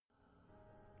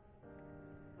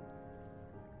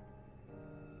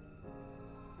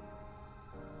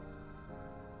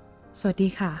สวัสดี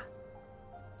ค่ะ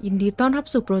ยินดีต้อนรับ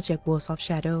สู่โปรเจกต์ World of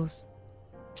Shadows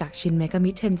จากชินเมกา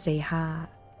มิเทนเซ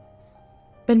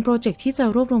5เป็นโปรเจกต์ที่จะ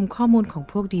รวบรวมข้อมูลของ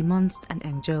พวก Demons and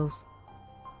Angels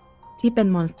ที่เป็น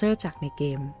มอนสเตอร์จากในเก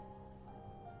ม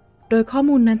โดยข้อ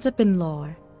มูลนั้นจะเป็นลอ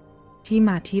ร์ที่ม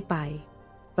าที่ไป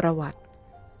ประวัติ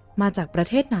มาจากประ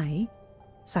เทศไหน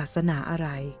ศาสนาอะไร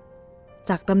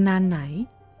จากตำนานไหน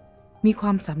มีคว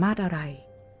ามสามารถอะไร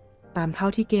ตามเท่า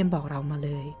ที่เกมบอกเรามาเ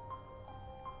ลย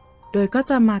โดยก็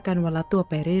จะมากันวันละตัว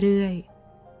ไปเรื่อย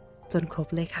ๆจนครบ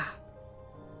เลยค่ะ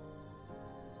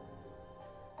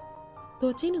ตั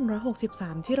วที่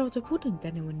163ที่เราจะพูดถึงกั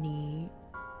นในวันนี้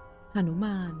หนุม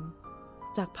าน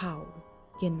จากเผ่า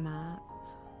เกียนม้า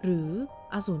หรือ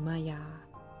อสูรมายา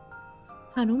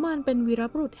หนุมานเป็นวีร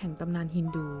บุรุษแห่งตำนานฮิน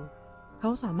ดูเขา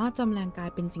สามารถจำแรงกาย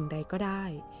เป็นสิ่งใดก็ได้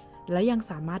และยัง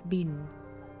สามารถบิน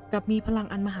กับมีพลัง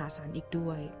อันมหาศาลอีกด้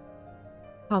วย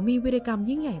เขามีวีรกรรม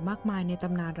ยิ่งใหญ่มากมายในต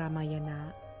ำนานรามายณะ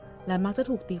และมักจะ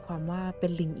ถูกตีความว่าเป็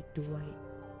นลิงอีกด้วย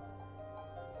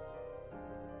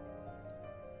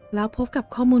แล้วพบกับ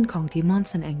ข้อมูลของ Demons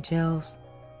and Angels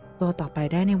ตัวต่อไป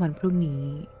ได้ในวันพรุ่งนี้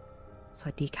ส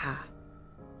วัสดีค่ะ